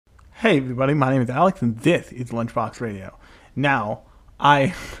Hey everybody, my name is Alex and this is Lunchbox Radio. Now,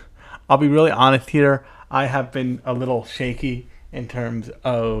 I'll be really honest here. I have been a little shaky in terms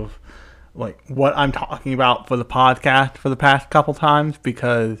of what I'm talking about for the podcast for the past couple times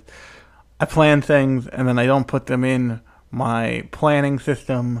because I plan things and then I don't put them in my planning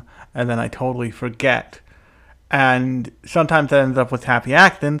system and then I totally forget. And sometimes that ends up with happy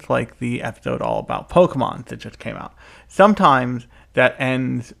accidents, like the episode all about Pokemon that just came out. Sometimes that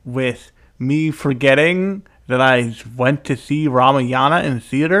ends with me forgetting that I went to see Ramayana in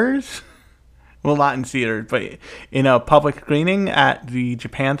theaters. Well, not in theaters, but in a public screening at the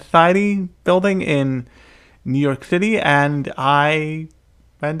Japan Society building in New York City, and I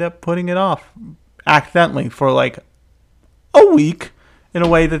end up putting it off accidentally for like a week in a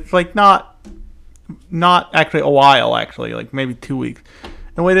way that's like not actually a while, actually, like maybe 2 weeks.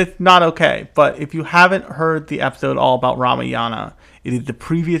 In a way that's not okay. But if you haven't heard the episode all about Ramayana, it is the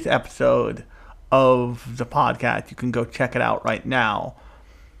previous episode of the podcast. You can go check it out right now.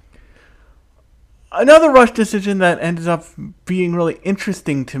 Another rush decision that ends up being really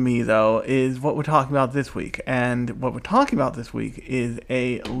interesting to me, though, is what we're talking about this week. And what we're talking about this week is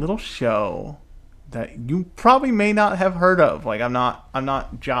a little show that you probably may not have heard of. Like, I'm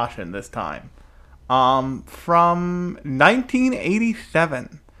not joshing this time. From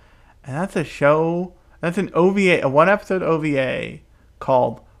 1987. And that's a show, that's an OVA, a one-episode OVA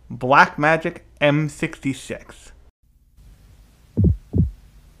called Black Magic M66.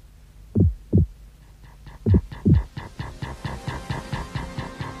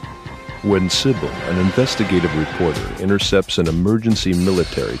 When Sybil, an investigative reporter, intercepts an emergency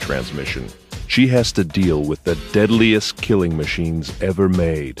military transmission, she has to deal with the deadliest killing machines ever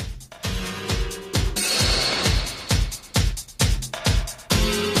made.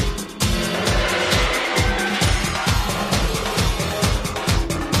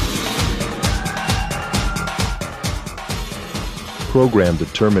 Programmed to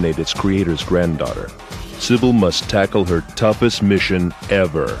terminate its creator's granddaughter, Sybil must tackle her toughest mission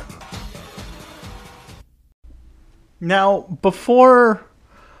ever. Now, before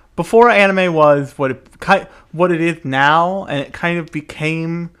anime was what it is now, and that kind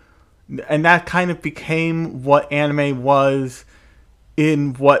of became what anime was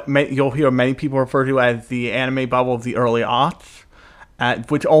in what you'll hear many people refer to as the anime bubble of the early aughts.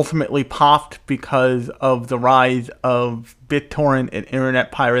 Which ultimately popped because of the rise of BitTorrent and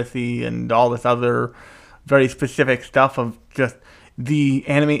internet piracy and all this other very specific stuff of just the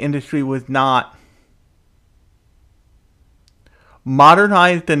anime industry was not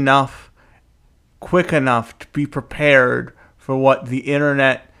modernized enough, quick enough to be prepared for what the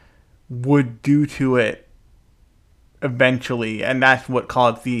internet would do to it eventually. And that's what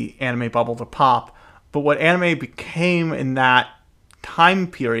caused the anime bubble to pop. But what anime became in that time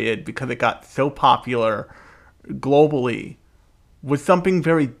period, because it got so popular globally, was something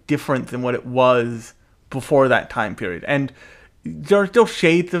very different than what it was before that time period. And there are still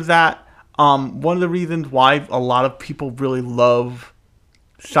shades of that. One of the reasons why a lot of people really love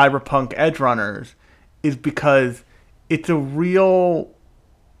Cyberpunk Edgerunners is because it's a real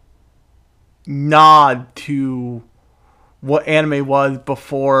nod to what anime was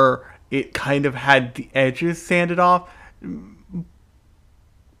before it kind of had the edges sanded off.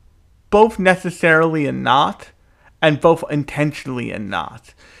 Both necessarily and not, and both intentionally and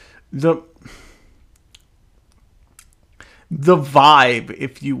not. The vibe,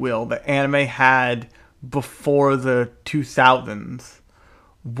 if you will, that anime had before the 2000s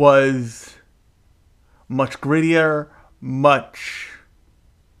was much grittier, much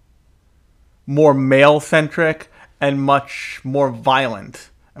more male-centric, and much more violent.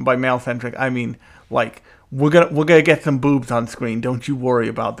 And by male-centric, I mean, like, we're gonna get some boobs on screen. Don't you worry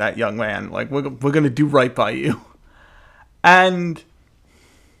about that, young man. Like, we're gonna do right by you. And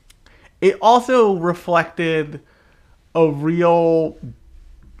it also reflected a real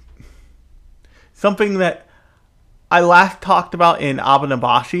something that I last talked about in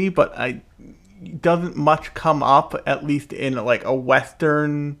Abanabashi, but doesn't much come up, at least in like a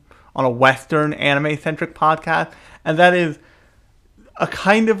Western anime centric podcast, and that is a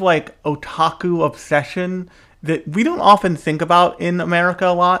kind of like otaku obsession that we don't often think about in America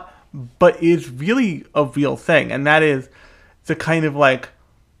a lot, but is really a real thing. And that is the kind of like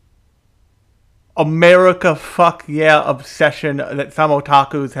America fuck yeah obsession that some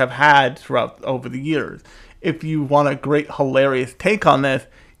otakus have had throughout over the years. If you want a great hilarious take on this,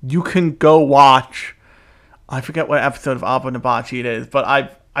 you can go watch, I forget what episode of Abanabashi it is, but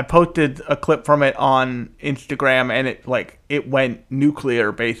I posted a clip from it on Instagram, and it went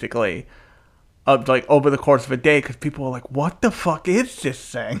nuclear basically, of like over the course of a day, because people were like, "What the fuck is this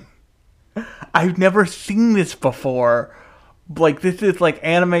thing?" I've never seen this before. Like, this is like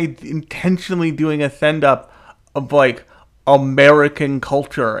anime intentionally doing a send up of like American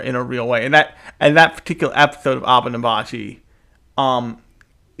culture in a real way. And that particular episode of Abenobashi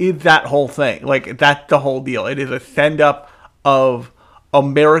is that whole thing. Like, that's the whole deal. It is a send up of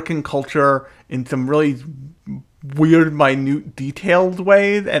American culture in some really weird, minute, detailed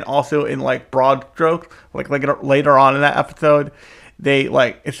ways, and also in like broad strokes. Like later on in that episode, they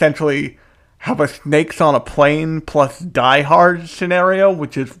like essentially have a snakes on a plane plus Die Hard scenario,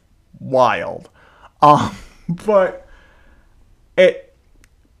 which is wild. But it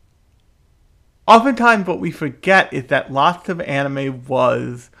oftentimes what we forget is that lots of anime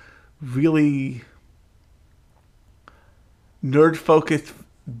was really nerd focused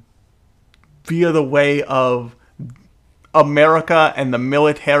via the way of America and the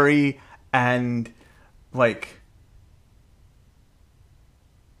military, and like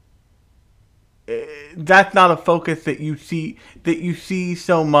that's not a focus that you see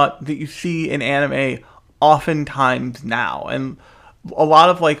so much, that you see in anime oftentimes now. And a lot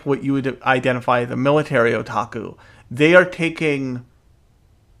of like what you would identify as a military otaku, they are taking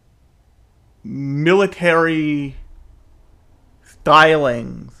military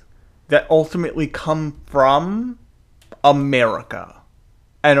stylings that ultimately come from America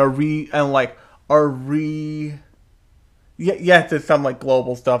and yes, there's some like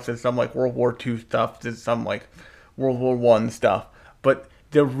global stuff, there's some like World War II stuff, there's some like World War I stuff, but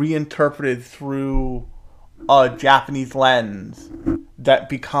they're reinterpreted through a Japanese lens that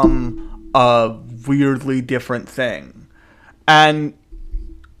become a weirdly different thing. And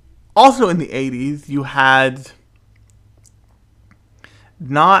also in the 80s, you had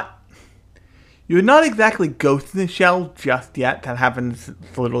not exactly Ghost in the Shell just yet. That happens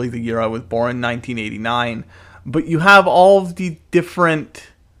literally the year I was born, 1989. But you have all of the different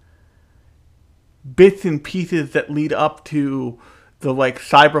bits and pieces that lead up to the like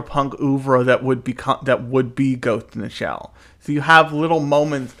cyberpunk oeuvre that would be Ghost in the Shell. So you have little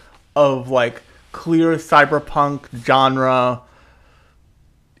moments of like clear cyberpunk genre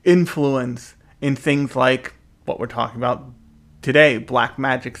influence in things like what we're talking about today, Black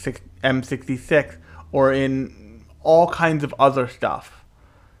Magic M66, or in all kinds of other stuff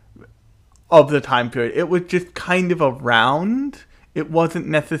of the time period. It was just kind of around. It wasn't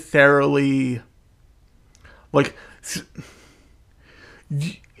necessarily like,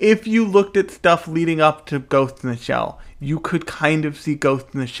 if you looked at stuff leading up to Ghost in the Shell, you could kind of see Ghost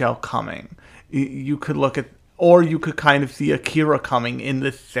in the Shell coming. You could look at, or you could kind of see Akira coming in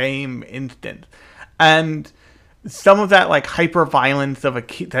the same instant. And some of that like hyper violence of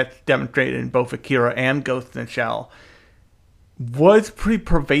that's demonstrated in both Akira and Ghost in the Shell was pretty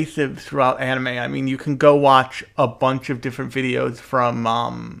pervasive throughout anime. I mean, you can go watch a bunch of different videos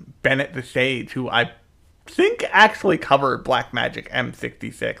from Bennett the Sage, who I think actually covered Black Magic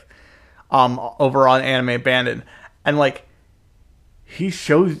M66 over on Anime Bandit, and like he'll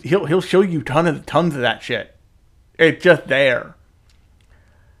show you tons of that shit. It's just there.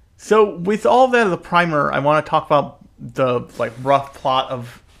 So with all that as a primer, I want to talk about the like rough plot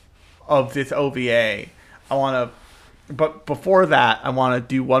of this OVA. But before that, I want to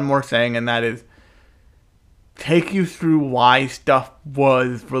do one more thing, and that is take you through why stuff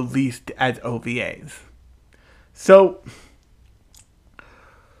was released as OVAs. So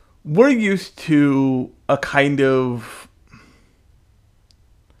we're used to a kind of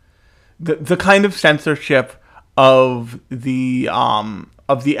the kind of censorship of the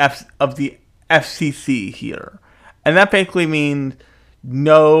FCC here, and that basically means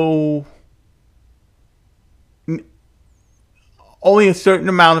only a certain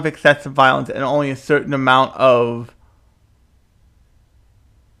amount of excessive violence and only a certain amount of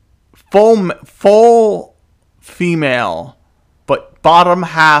full female, but bottom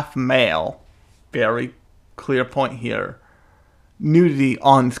half male. Very clear point here. Nudity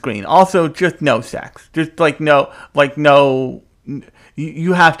on screen. Also, just no sex. Just no.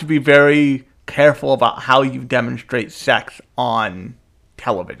 You have to be very careful about how you demonstrate sex on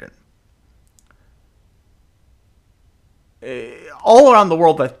television. All around the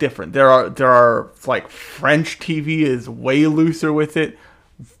world, that's different. There are like French TV is way looser with it,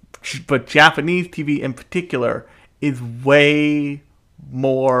 but Japanese TV in particular is way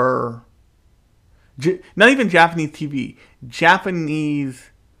more. Not even Japanese TV.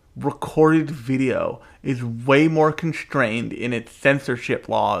 Japanese recorded video is way more constrained in its censorship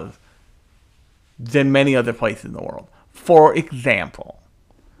laws than many other places in the world. For example,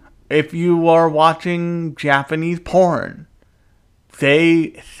 if you are watching Japanese porn,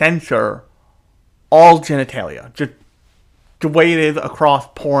 they censor all genitalia. Just the way it is across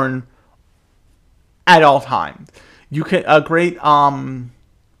porn at all times. You can a great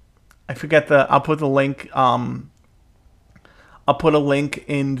I forget I'll put the link I'll put a link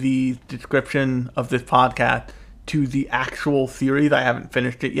in the description of this podcast to the actual series. I haven't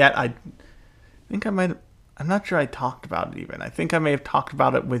finished it yet. I think I'm not sure I talked about it even. I think I may have talked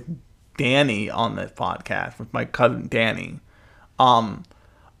about it with Danny on this podcast, with my cousin Danny,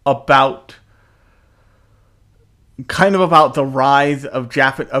 about the rise of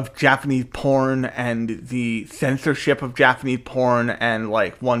Japanese porn and the censorship of Japanese porn and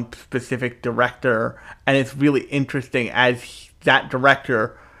like one specific director. And it's really interesting as that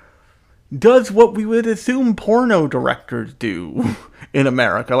director does what we would assume porno directors do in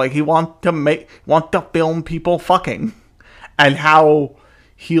America. Like he wants to film people fucking, and how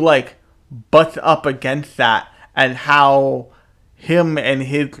he like butts up against that, and how him and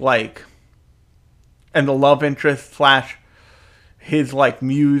his like, and the love interest / his like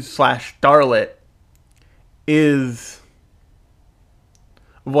muse / starlet is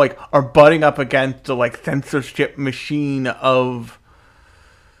like are butting up against the like censorship machine of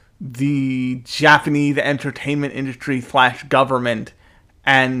the Japanese entertainment industry / government,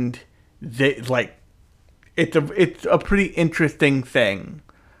 and they like it's a pretty interesting thing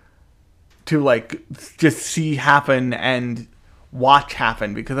to like just see happen and watch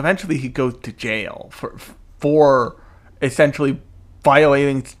happen, because eventually he goes to jail for essentially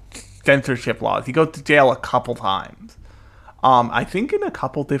violating censorship laws. He goes to jail a couple times. I think in a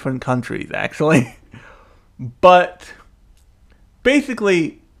couple different countries actually. But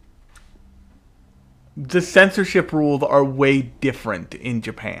basically the censorship rules are way different in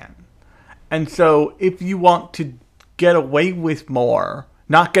Japan. And so if you want to get away with more,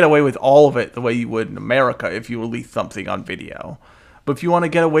 not get away with all of it the way you would in America if you release something on video, but if you want to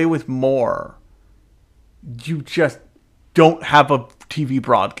get away with more, you just don't have a TV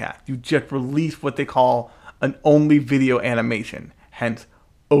broadcast. You just release what they call an only video animation, hence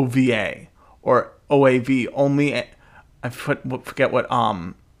OVA or OAV, I forget what,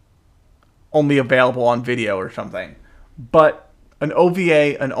 only available on video or something. But an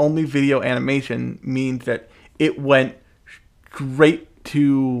OVA, an only video animation, means that it went straight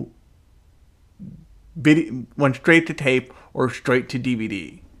to tape or straight to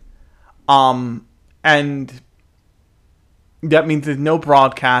DVD. And that means there's no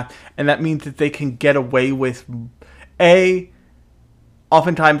broadcast, and that means that they can get away with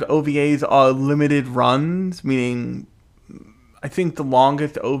oftentimes OVAs are limited runs, meaning I think the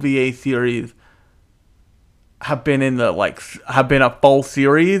longest OVA series have been a full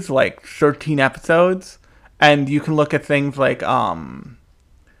series, like 13 episodes. And you can look at things like I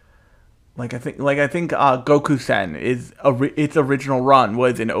think Goku-sen its original run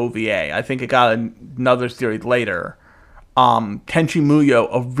was an OVA. I think it got another series later. Tenchi Muyo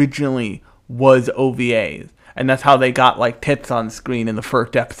originally was OVAs, and that's how they got like tits on screen in the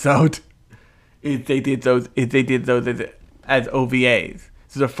first episode. They did those as OVAs.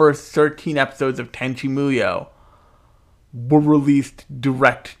 So the first 13 episodes of Tenchi Muyo were released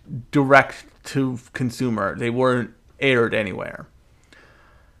direct to consumer. They weren't aired anywhere.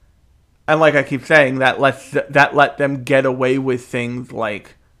 And like I keep saying, that let them get away with things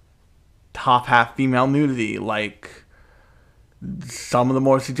like top half female nudity, like some of the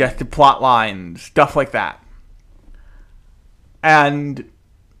more suggestive plot lines, stuff like that. And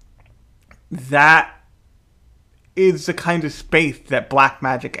that is the kind of space that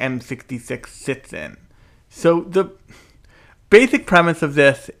Blackmagic M66 sits in. So the basic premise of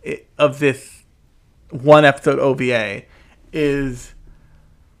this one episode OVA is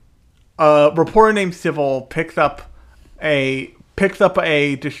a reporter named Civil picks up a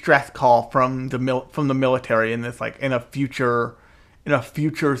distress call from the military in this in a future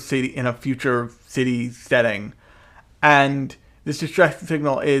city setting, and this distress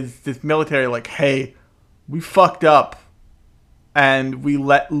signal is this military like, hey, we fucked up and we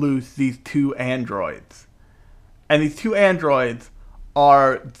let loose these 2 androids. And these 2 androids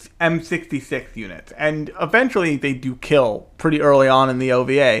are M66 units. And eventually they do kill, pretty early on in the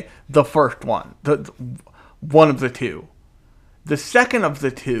OVA, the first one. One of the 2. The second of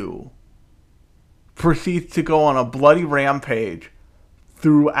the 2 proceeds to go on a bloody rampage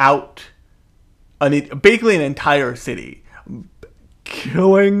throughout basically an entire city.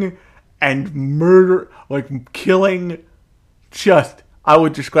 Killing and murder, killing just, I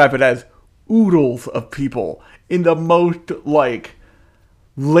would describe it as oodles of people in the most,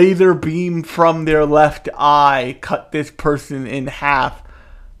 laser beam from their left eye, cut this person in half,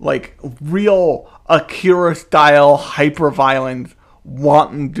 real Akira-style hyper-violence,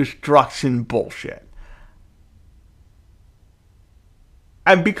 wanton destruction bullshit.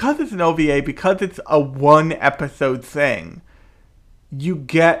 And because it's an OVA, because it's a one episode thing, you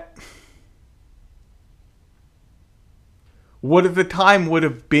get what at the time would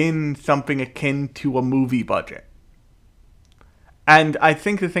have been something akin to a movie budget. And I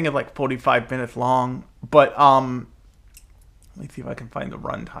think the thing is like 45 minutes long, but let me see if I can find the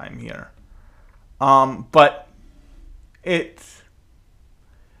runtime here. But it's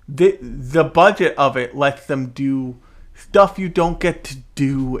the budget of it lets them do stuff you don't get to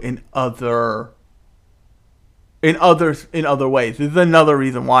do in other ways. This is another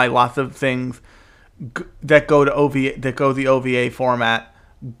reason why lots of things that go the OVA format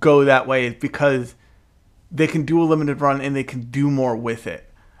go that way, is because they can do a limited run and they can do more with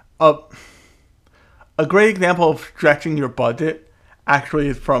it. A great example of stretching your budget actually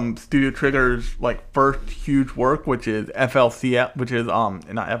is from Studio Trigger's like first huge work, which is FLCL, which is not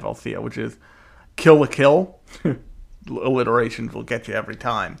FLCL, which is Kill la Kill. Alliterations will get you every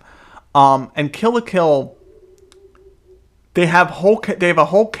time. And Kill la Kill, they have a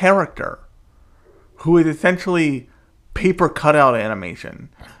whole character who is essentially paper cutout animation,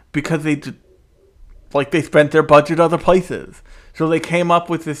 because they spent their budget other places. So they came up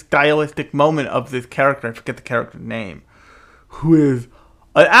with this stylistic moment of this character, I forget the character's name, who is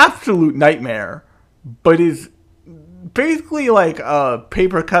an absolute nightmare, but is basically like a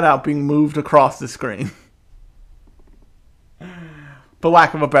paper cutout being moved across the screen. For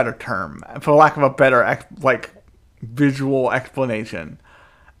lack of a better term. For lack of a better visual explanation.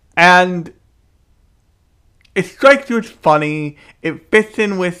 And it strikes you as funny. It fits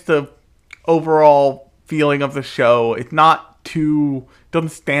in with the overall feeling of the show. It's not doesn't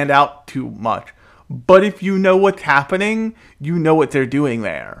stand out too much. But if you know what's happening, you know what they're doing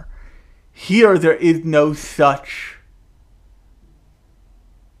there. Here, there is no such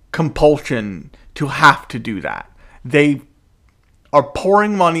compulsion to have to do that. They're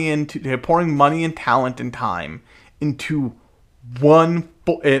pouring money and talent and time into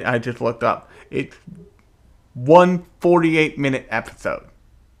I just looked up. It's one 48-minute episode.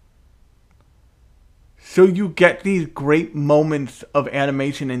 So you get these great moments of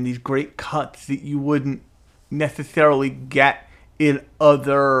animation and these great cuts that you wouldn't necessarily get in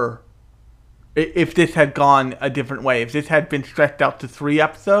other... If this had gone a different way. If this had been stretched out to 3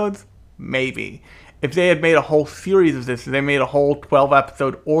 episodes, maybe. If they had made a whole series of this, if they made a whole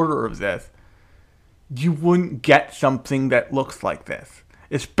 12-episode order of this, you wouldn't get something that looks like this.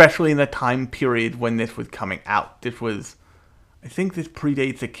 Especially in the time period when this was coming out. This was... I think this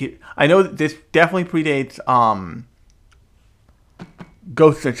predates Akira. I know that this definitely predates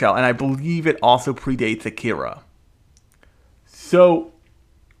Ghost in the Shell, and I believe it also predates Akira. So,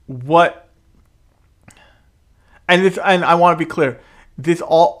 what... And I want to be clear, this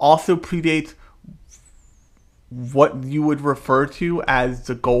also predates what you would refer to as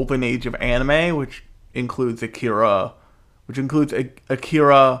the golden age of anime, which includes Akira. It includes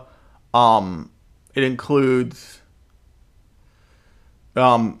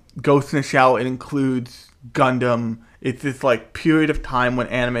Ghost in the Shell, it includes Gundam. It's this like period of time when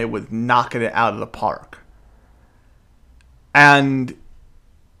anime was knocking it out of the park.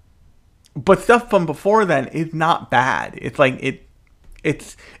 But stuff from before then is not bad. It's like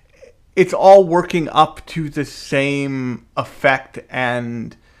it's all working up to the same effect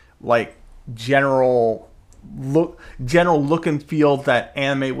and like general look and feel that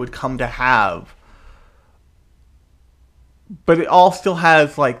anime would come to have. But it all still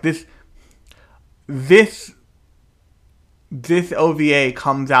has like this OVA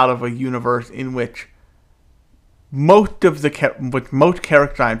comes out of a universe in which most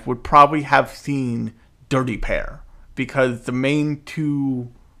character designs would probably have seen Dirty Pair, because the main two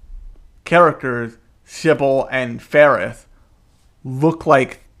characters, Sybil and Ferris, look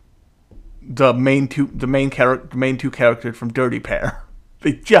like the main two characters from Dirty Pair.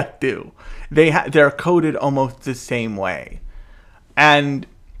 They just do. They're coded almost the same way, and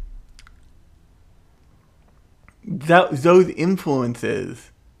those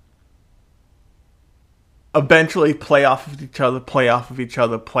influences eventually play off of each other,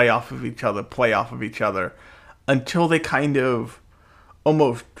 until they kind of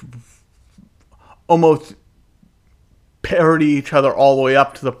almost parody each other all the way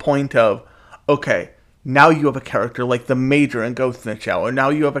up to the point of, okay, now you have a character like the Major in Ghost in the Shell, or now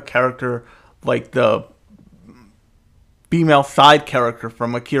you have a character like the female side character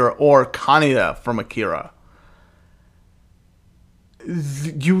from Akira, or Kaneda from Akira.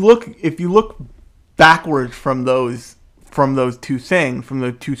 If you look backwards from those two things, from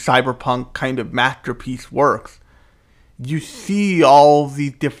the two cyberpunk kind of masterpiece works, you see all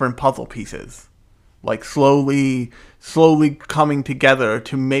these different puzzle pieces like slowly coming together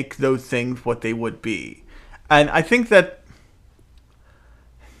to make those things what they would be. And I think that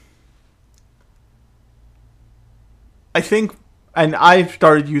and I've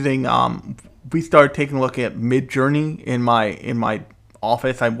started using we started taking a look at Midjourney in my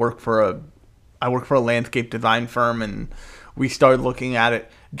office. I work for a landscape design firm, and we started looking at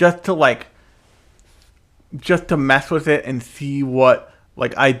it just to mess with it and see what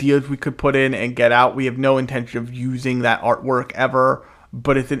like ideas we could put in and get out. We have no intention of using that artwork ever,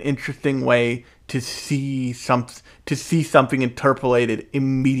 but it's an interesting way to see something interpolated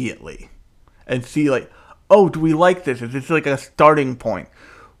immediately and see like, oh, do we like this? Is this like a starting point?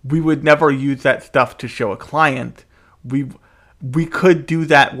 We would never use that stuff to show a client. We could do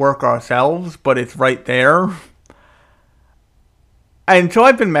that work ourselves, but it's right there. And so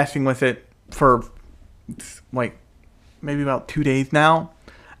I've been messing with it for like maybe about 2 days now.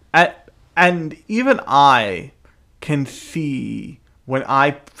 And even I can see when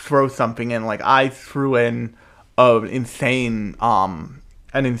I throw something in, like I threw in an insane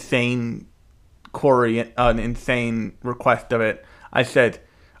query, an insane request of it. I said,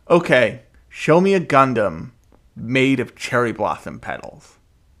 okay, show me a Gundam made of cherry blossom petals.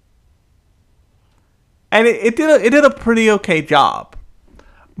 And it did a pretty okay job.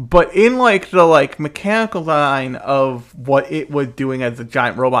 But in like the like mechanical design of what it was doing as a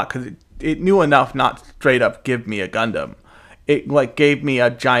giant robot, because it knew enough not straight up give me a Gundam. It like gave me a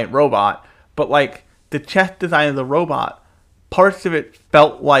giant robot, but like the chest design of the robot, parts of it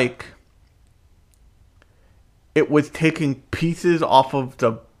felt like it was taking pieces off of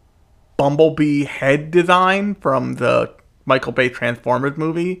the Bumblebee head design from the Michael Bay Transformers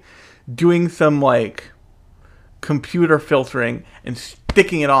movie, doing some like computer filtering and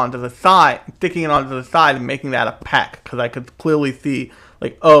sticking it onto the side and making that a peck, because I could clearly see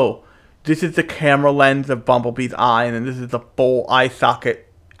like, oh, this is the camera lens of Bumblebee's eye, and then this is the full eye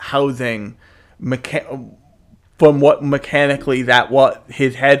socket housing from what mechanically what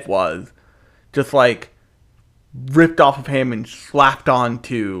his head was, just like ripped off of him and slapped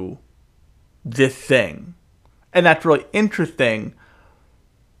onto this thing. And that's really interesting,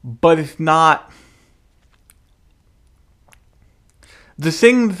 but it's not the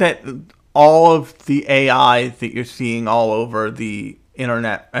things that all of the AIs that you're seeing all over the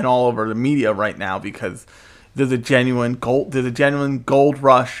internet and all over the media right now, because there's a genuine gold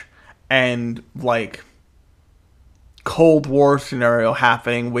rush and like Cold War scenario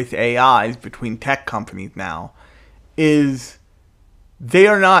happening with AIs between tech companies now, is they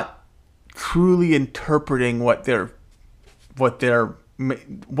are not truly interpreting what you're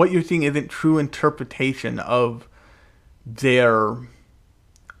seeing isn't true interpretation of their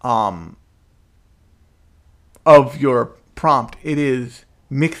of your prompt. It is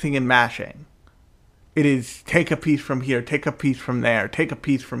mixing and mashing. It is take a piece from here, take a piece from there, take a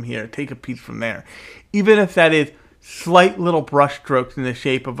piece from here, take a piece from there. Even if that is slight little brush strokes in the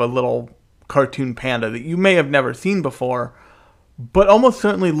shape of a little cartoon panda that you may have never seen before, but almost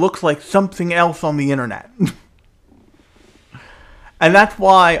certainly looks like something else on the internet. And that's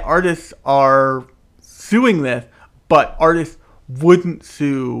why artists are suing this, but artists wouldn't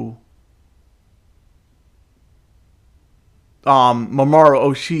sue Mamoru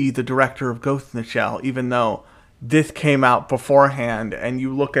Oshii, the director of Ghost in the Shell, even though this came out beforehand, and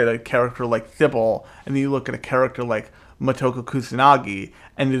you look at a character like Sybil, and then you look at a character like Motoko Kusanagi,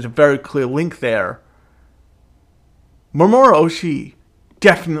 and there's a very clear link there. Mamoru Oshii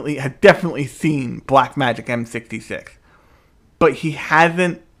had definitely seen Black Magic M66, but he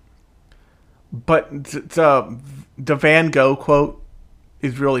hasn't. But the Van Gogh quote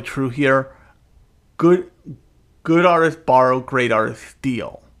is really true here. Good artists borrow, great artists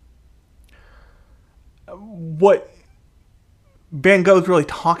steal. What Van Gogh's really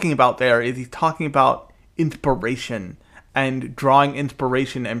talking about there is he's talking about inspiration and drawing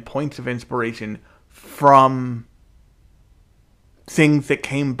inspiration and points of inspiration from things that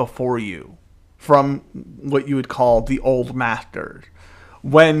came before you, from what you would call the old masters.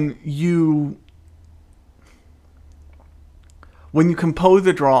 When you compose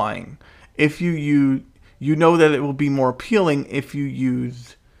a drawing, if you know that it will be more appealing if you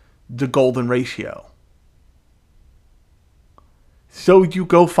use the golden ratio. So you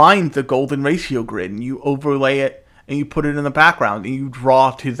go find the golden ratio grid and you overlay it and you put it in the background and you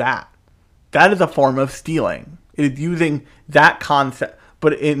draw to that. That is a form of stealing. It is using that concept,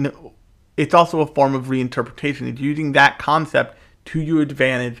 but it's also a form of reinterpretation. It's using that concept to your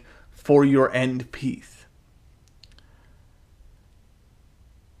advantage for your end piece.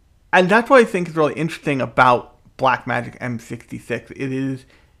 And that's what I think is really interesting about Black Magic M66.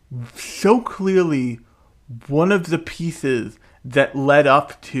 so clearly one of the pieces that led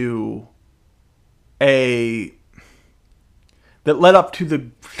up to the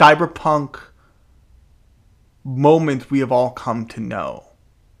cyberpunk moment we have all come to know.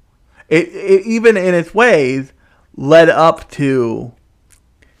 It even in its ways led up to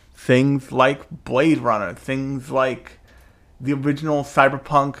things like Blade Runner, things like the original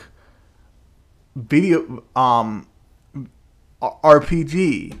cyberpunk video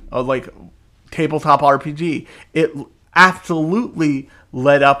RPG, or like tabletop RPG. It absolutely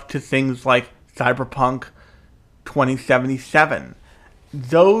led up to things like Cyberpunk 2077.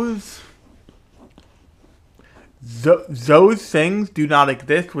 Those things do not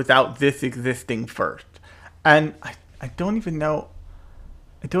exist without this existing first. And I don't even know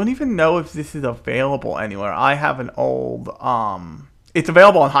if this is available anywhere. I have an old it's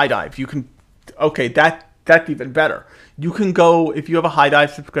available on High Dive. You can that's even better. You can go if you have a High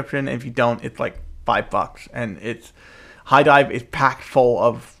Dive subscription, and if you don't, it's like $5, and it's High Dive is packed full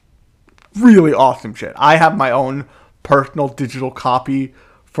of really awesome shit. I have my own personal digital copy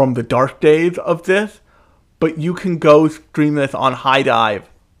from the dark days of this, but you can go stream this on High Dive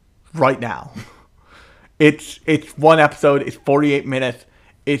right now. It's one episode. It's 48 minutes.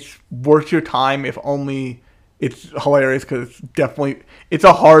 It's worth your time. If only it's hilarious because it's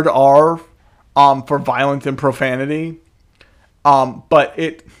a hard R for violence and profanity. But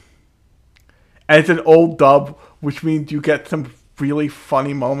it's an old dub, which means you get some really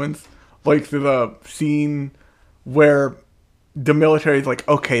funny moments, like the scene where the military is like,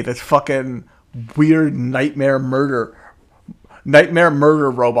 okay, this fucking weird nightmare murder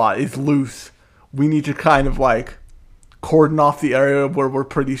robot is loose. We need to kind of like cordon off the area where we're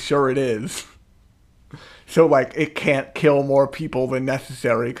pretty sure it is. So like it can't kill more people than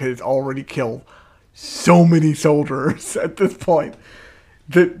necessary because it's already killed so many soldiers at this point.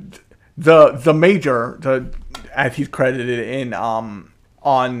 The major, as he's credited in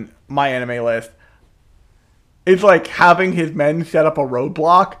on my anime list, is like having his men set up a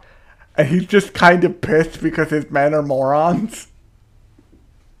roadblock, and he's just kind of pissed because his men are morons.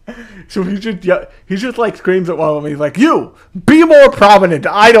 So he just like screams at one of them. He's like, "You be more prominent.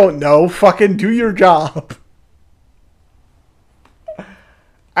 I don't know. Fucking do your job."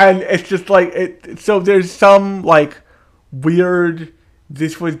 And it's just like it. So there's some like weird.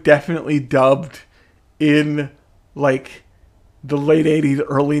 This was definitely dubbed in like the late 80s,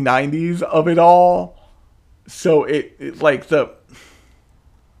 early 90s of it all. So it like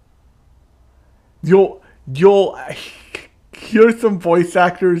you'll hear some voice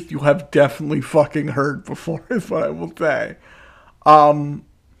actors you have definitely fucking heard before is what I will say.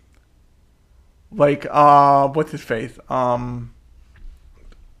 What's his face?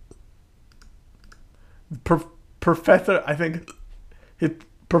 Professor, I think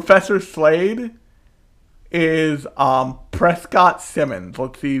Professor Slade is Prescott Simmons.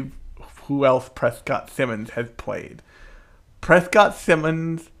 Let's see who else Prescott Simmons has played. Prescott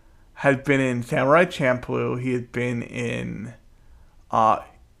Simmons has been in Samurai Champloo. He has been in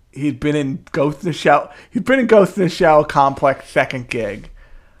he's been in Ghost in the Shell. He's been in Ghost in the Shell Complex Second Gig.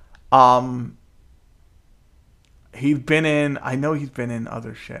 He's been in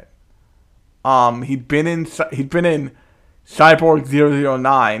other shit. He'd been in Cyborg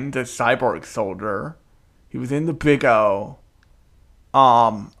 009, the Cyborg Soldier. He was in the Big O.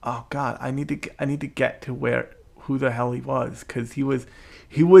 Oh God, I need to get to who the hell he was, because he's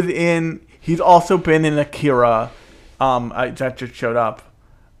also been in Akira. That just showed up.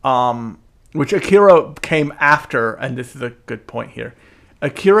 Which Akira came after, and this is a good point here.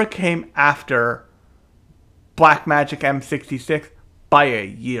 Akira came after Black Magic M66 by a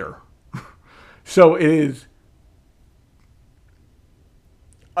year. So it is.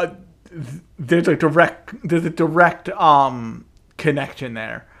 There's a direct connection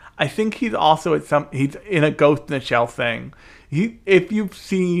there. I think he's also he's in a Ghost in the Shell thing. If you've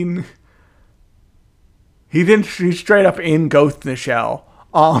seen, he's straight up in Ghost in the Shell,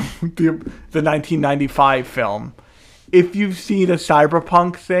 the 1995 film. If you've seen a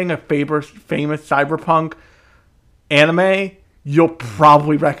cyberpunk thing, a famous cyberpunk anime, you'll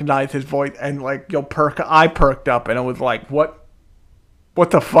probably recognize his voice, and like I perked up, and I was like, what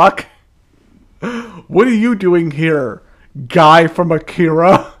the fuck? What are you doing here, guy from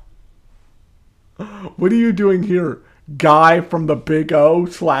Akira? What are you doing here, guy from the Big O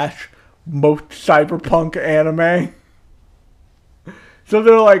 / most cyberpunk anime? So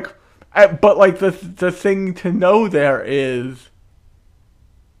they're like, but like the thing to know there is,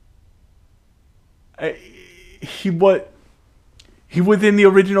 he was in the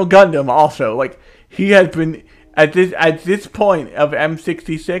original Gundam also. Like he has been At this point of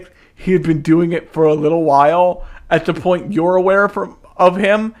M66, he had been doing it for a little while. At the point you're aware of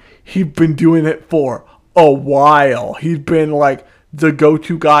him, he'd been doing it for a while. He'd been like the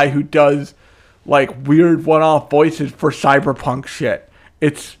go-to guy who does like weird one-off voices for cyberpunk shit.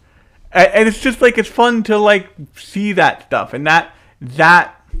 It's just like it's fun to like see that stuff, and that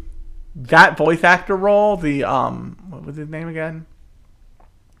voice actor role, the what was his name again?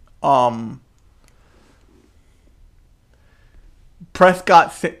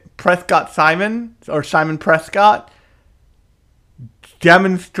 Prescott Simon, or Simon Prescott,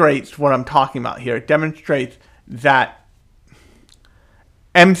 demonstrates what I'm talking about here. It demonstrates that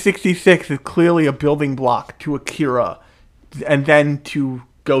M66 is clearly a building block to Akira, and then to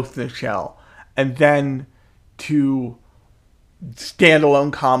Ghost in the Shell, and then to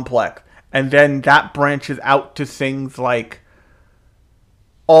Standalone Complex, and then that branches out to things like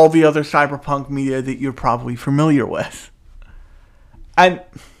all the other cyberpunk media that you're probably familiar with. And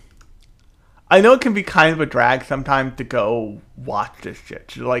I know it can be kind of a drag sometimes to go watch this shit,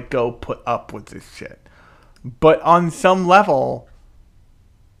 to like go put up with this shit. But on some level,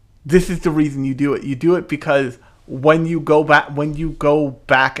 this is the reason you do it. You do it because when you go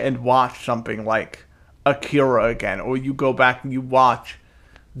back and watch something like Akira again, or you go back and you watch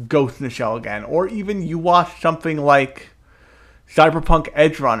Ghost in the Shell again, or even you watch something like Cyberpunk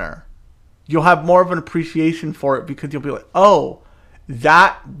Edgerunner, you'll have more of an appreciation for it because you'll be like, oh,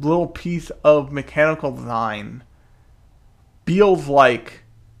 that little piece of mechanical design feels like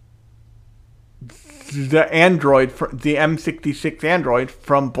the M66 android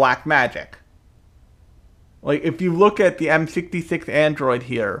from Blackmagic. Like, if you look at the M66 android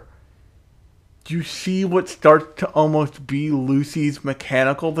here, you see what starts to almost be Lucy's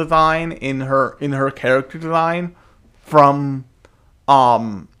mechanical design in her character design from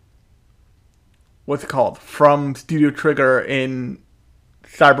what's it called? From Studio Trigger in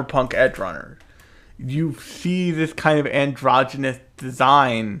Cyberpunk Edgerunner. You see this kind of androgynous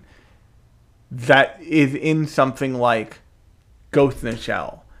design that is in something like Ghost in the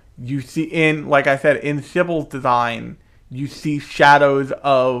Shell. You see like I said, in Sybil's design, you see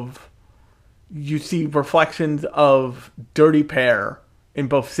reflections of Dirty Pair in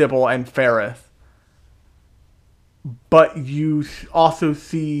both Sybil and Ferris. But you also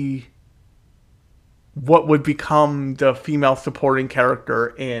see what would become the female supporting character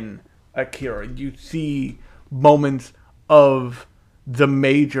in Akira. You see moments of the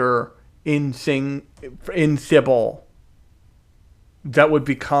Major in Sybil that would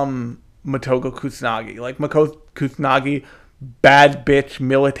become Motoko Kusanagi. Like Motoko Kusanagi, bad bitch,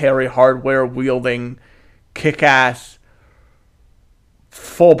 military hardware wielding, kick-ass,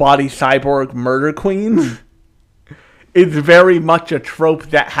 full-body cyborg murder queen is very much a trope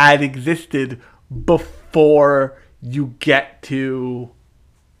that had existed before you get to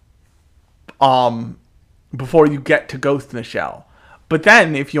Ghost in the Shell. But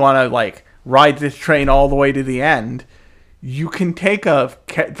then, if you want to like ride this train all the way to the end, you can take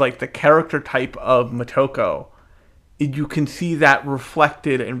the character type of Motoko, and you can see that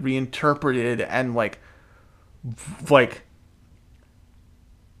reflected and reinterpreted, and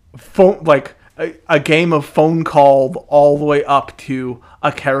a game of phone call all the way up to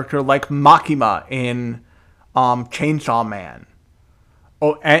a character like Makima in Chainsaw Man.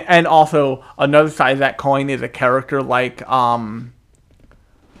 Oh, and also another side of that coin is a character like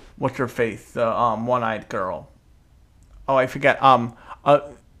what's her face, the one-eyed girl. Oh, I forget.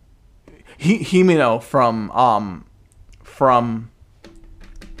 Himeno from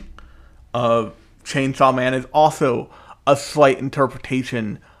Chainsaw Man is also a slight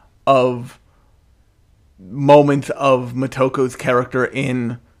interpretation of moments of Motoko's character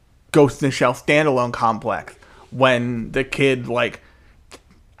in Ghost in the Shell Standalone Complex, when the kid like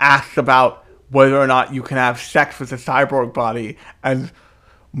asks about whether or not you can have sex with a cyborg body, and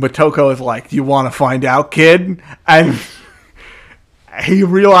Motoko is like, "You want to find out, kid?" And he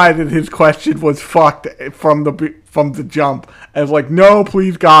realizes his question was fucked from the jump, and is like, "No,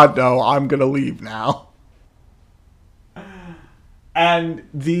 please God, no, I'm gonna leave now." And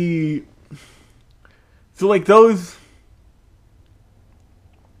these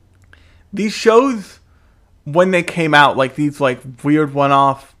shows, when they came out, like these like weird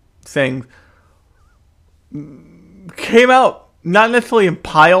one-off things, came out not necessarily in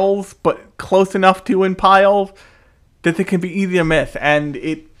piles, but close enough to in piles that they can be easy to miss. And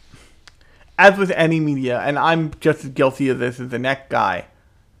it, as with any media, and I'm just as guilty of this as the next guy,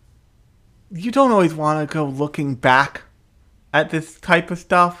 you don't always want to go looking back at this type of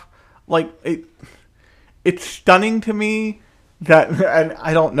stuff. Like, it's stunning to me and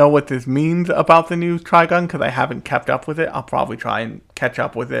I don't know what this means about the new Trigun because I haven't kept up with it. I'll probably try and catch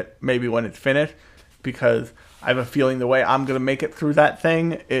up with it maybe when it's finished, because I have a feeling the way I'm going to make it through that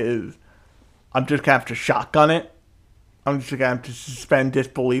thing is I'm just going to have to shotgun it. I'm just going to have to suspend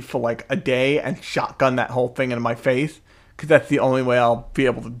disbelief for like a day and shotgun that whole thing into my face, because that's the only way I'll be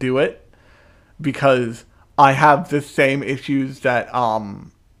able to do it, because I have the same issues that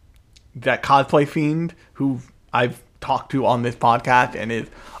that Cosplay Fiend, who I've talked to on this podcast and is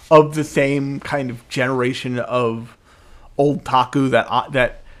of the same kind of generation of old taku that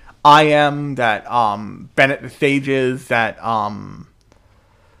I am, that Bennett the Sage is, that my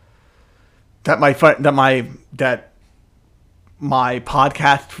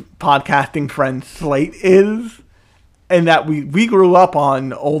podcasting friend Slate is, and that we grew up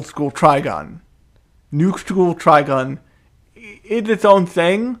on old school Trigun. New school Trigun is its own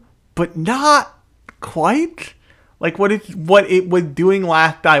thing, but not quite. Like what it was doing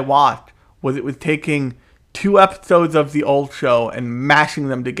last I watched was it was taking 2 episodes of the old show and mashing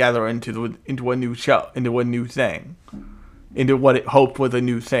them together into a new show, into a new thing, into what it hoped was a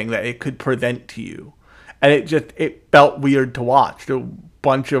new thing that it could present to you. And it felt weird to watch. A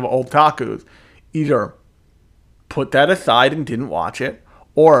bunch of otakus either put that aside and didn't watch it,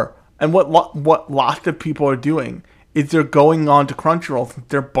 and what lots of people are doing is they're going on to Crunchyroll, since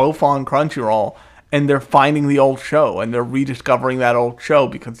they're both on Crunchyroll, and they're finding the old show, and they're rediscovering that old show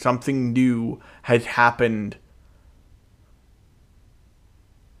because something new has happened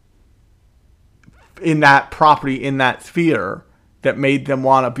in that property, in that sphere, that made them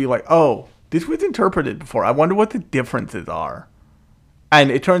want to be like, oh, this was interpreted before. I wonder what the differences are. And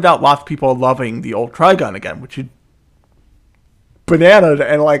it turns out lots of people are loving the old Trigun again, which is bananas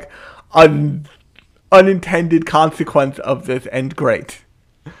and like unintended consequence of this, and great.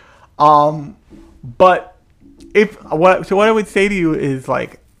 But what I would say to you is,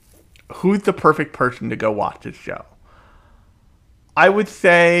 like, who's the perfect person to go watch this show? I would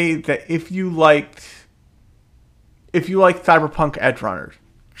say that if you like Cyberpunk Edgerunners,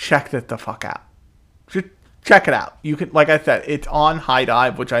 check this the fuck out. Just check it out. You can, like I said, it's on High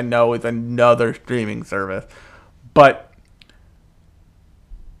Dive, which I know is another streaming service, but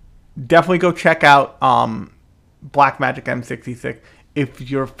definitely go check out Black Magic M66.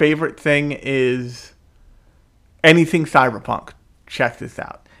 If your favorite thing is anything cyberpunk, check this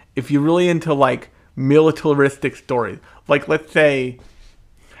out. If you're really into like militaristic stories, like let's say,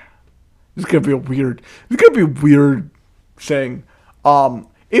 this is gonna be a weird thing.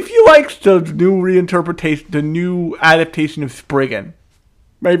 If you like the new reinterpretation, the new adaptation of Spriggan,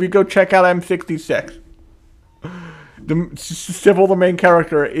 maybe go check out M66. Sybil, the main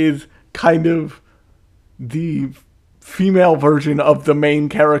character, is kind of the female version of the main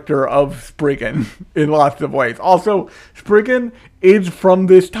character of Spriggan in lots of ways. Also, Spriggan is from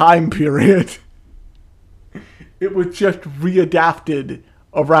this time period. It was just readapted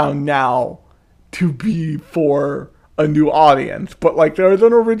around now to be for a new audience. But like, there's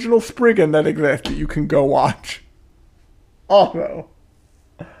an original Spriggan that exists that you can go watch. Also,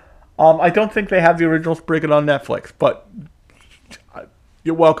 I don't think they have the original Spriggan on Netflix, but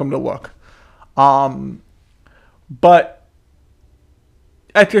you're welcome to look. But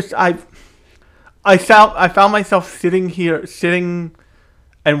I found myself sitting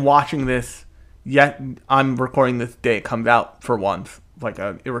and watching this. Yet I'm recording this day it comes out, for once, like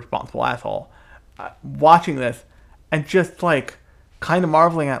an irresponsible asshole. Watching this and just like kind of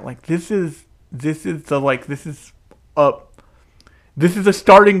marveling at, like, this is a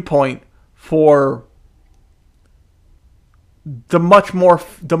starting point for the much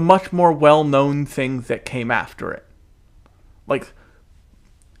more well-known things that came after it. Like,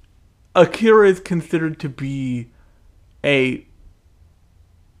 Akira is considered to be an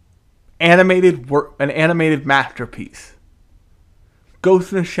animated masterpiece.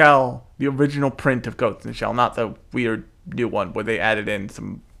 Ghost in the Shell, the original print of Ghost in the Shell, not the weird new one where they added in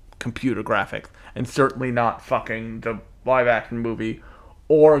some computer graphics, and certainly not fucking the live-action movie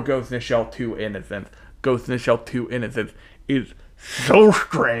or Ghost in the Shell 2 Innocence. Ghost in the Shell 2 Innocence is so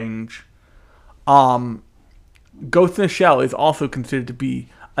strange. Ghost in the Shell is also considered to be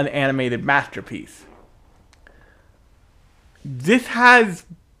an animated masterpiece. This has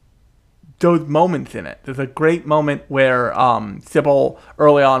those moments in it. There's a great moment where Sybil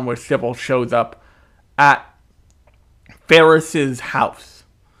shows up at Ferris's house,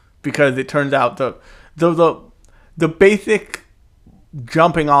 because it turns out the basic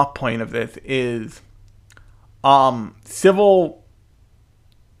jumping off point of this is Sybil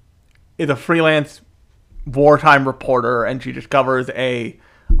is a freelance wartime reporter, and she discovers a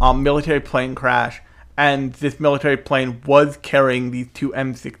military plane crash and this military plane was carrying these two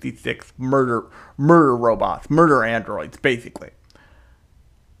M66 murder robots, murder androids, basically.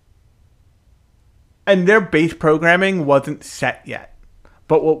 And their base programming wasn't set yet.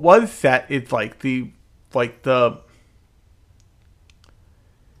 But what was set is like the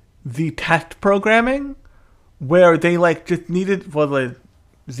test programming, where they like just needed the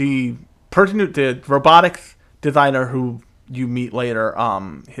robotics designer who you meet later.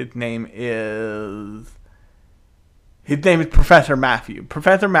 His name is Professor Matthew.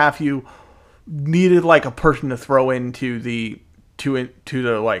 Professor Matthew needed like a person to throw into the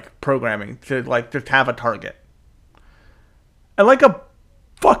like programming to like just have a target. And like a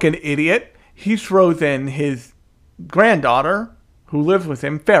fucking idiot, he throws in his granddaughter who lives with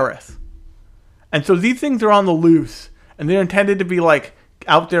him, Ferris. And so these things are on the loose, and they're intended to be like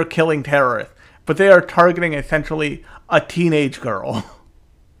out there killing terrorists, but they are targeting essentially a teenage girl.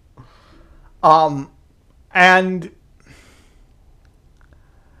 And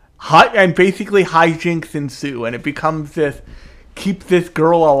basically hijinks ensue, and it becomes this keep this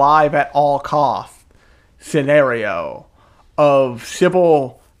girl alive at all costs scenario of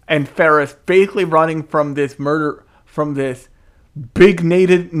Sybil and Ferris basically running from this big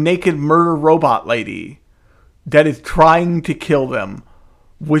naked murder robot lady that is trying to kill them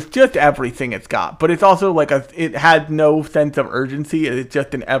with just everything it's got. But it's also like it had no sense of urgency. It's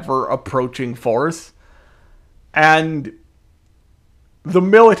just an ever approaching force. And the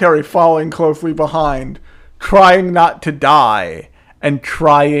military following closely behind, trying not to die and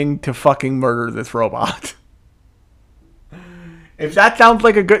trying to fucking murder this robot. If that sounds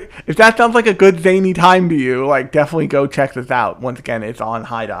like a good zany time to you, like definitely go check this out. Once again, it's on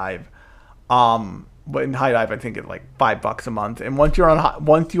High Dive. But in High Dive, I think it's like $5 a month. And once you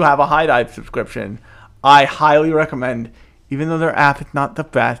have a High Dive subscription, I highly recommend. Even though their app is not the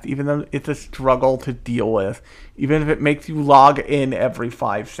best, even though it's a struggle to deal with, even if it makes you log in every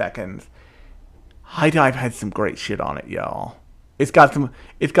 5 seconds, High Dive has some great shit on it, y'all. If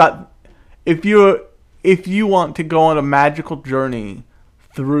you want to go on a magical journey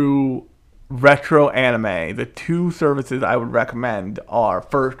through retro anime, the two services I would recommend are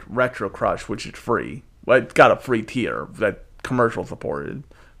first Retro Crush, which is free. Well, it's got a free tier that commercial supported,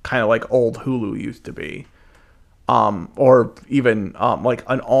 kind of like old Hulu used to be. Or even like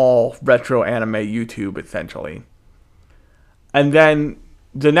an all retro anime YouTube, essentially. And then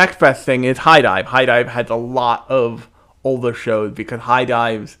the next best thing is High Dive. High Dive has a lot of older shows because High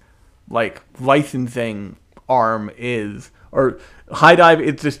Dive's like licensing arm High Dive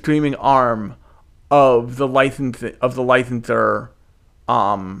is the streaming arm of the licensor of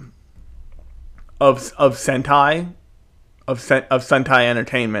Sentai Sentai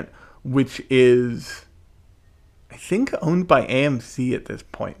Entertainment, which is I think owned by AMC at this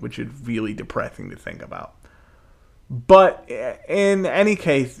point, which is really depressing to think about. But in any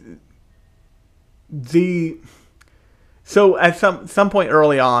case, so at some point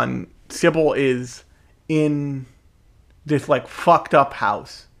early on, Sybil is in this like fucked up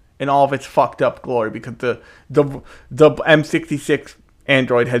house in all of its fucked up glory because the M66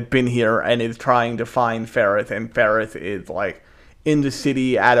 android had been here and is trying to find Ferris, and Ferris is like in the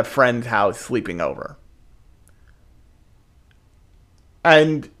city at a friend's house sleeping over.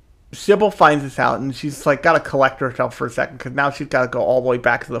 And Sybil finds this out, and she's like got to collect herself for a second because now she's got to go all the way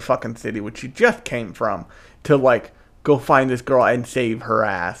back to the fucking city, which she just came from, to like go find this girl and save her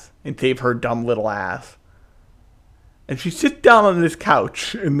ass and save her dumb little ass. And she sits down on this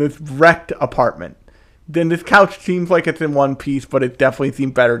couch in this wrecked apartment. Then this couch seems like it's in one piece, but it definitely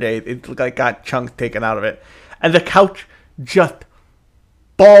seen better days. It's like got chunks taken out of it, and the couch just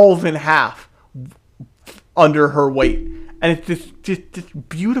falls in half under her weight. And it's this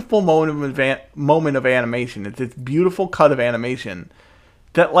beautiful moment of animation. It's this beautiful cut of animation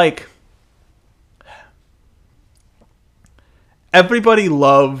that, like, everybody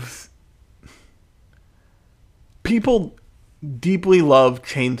loves. People deeply love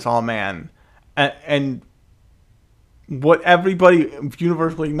Chainsaw Man. And what everybody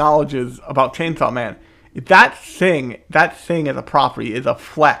universally acknowledges about Chainsaw Man is that thing as a property is a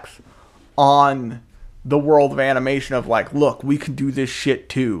flex on the world of animation of like, look, we can do this shit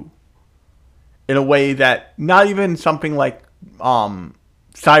too. In a way that not even something like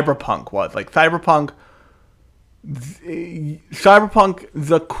Cyberpunk was. Like Cyberpunk,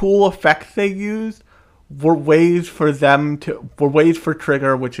 the cool effects they used were ways for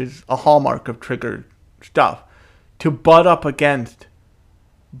Trigger, which is a hallmark of Trigger stuff, to butt up against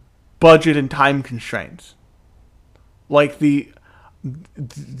budget and time constraints. Like the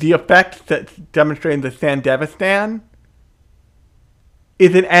effect that's demonstrated in the Sandevistan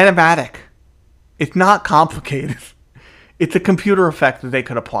is an animatic. It's not complicated. It's a computer effect that they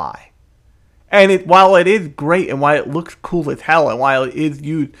could apply. And while it is great and while it looks cool as hell and while it is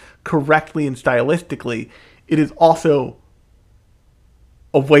used correctly and stylistically, it is also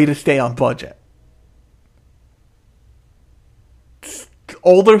a way to stay on budget.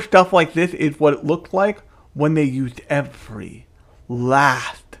 Older stuff like this is what it looked like when they used every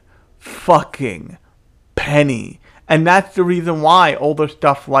last fucking penny. And that's the reason why older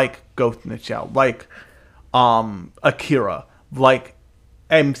stuff like Ghost in the Shell, like Akira, like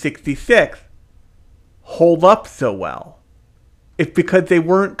M66 hold up so well. It's because they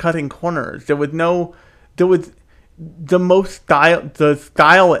weren't cutting corners. The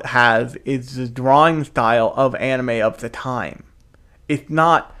style it has is the drawing style of anime of the time. It's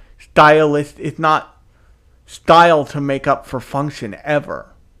not stylist. It's not style to make up for function ever.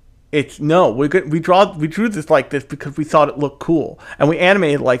 It's no. We drew this like this because we thought it looked cool, and we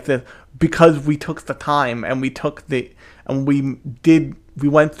animated like this because we took the time and we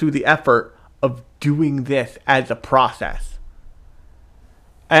went through the effort of doing this as a process.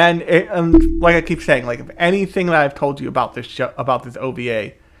 And like I keep saying, like if anything that I've told you about this show, about this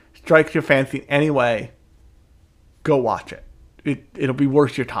OVA, strikes your fancy in any way, go watch it. It'll be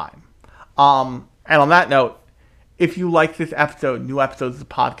worth your time. And on that note, if you like this episode, new episodes of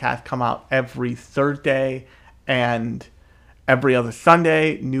the podcast come out every Thursday and every other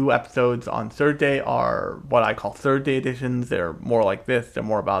Sunday. New episodes on Thursday are what I call Thursday editions. They're more like this. They're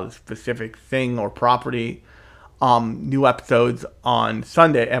more about a specific thing or property. New episodes on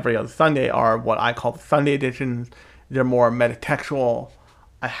Sunday, every other Sunday, are what I call the Sunday editions. They're more metatextual.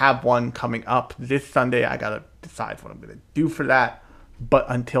 I have one coming up this Sunday. I gotta decide what I'm gonna do for that. But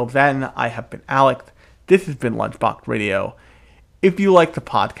until then, I have been Alex. This has been Lunchbox Radio. If you like the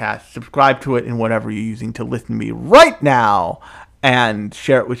podcast, subscribe to it in whatever you're using to listen to me right now, and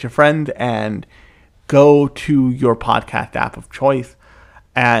share it with your friends, and go to your podcast app of choice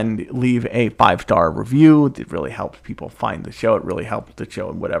and leave a 5-star review. It really helps people find the show. It really helps the show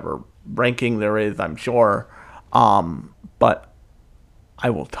in whatever ranking there is, I'm sure. But I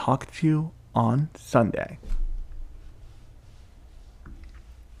will talk to you on Sunday.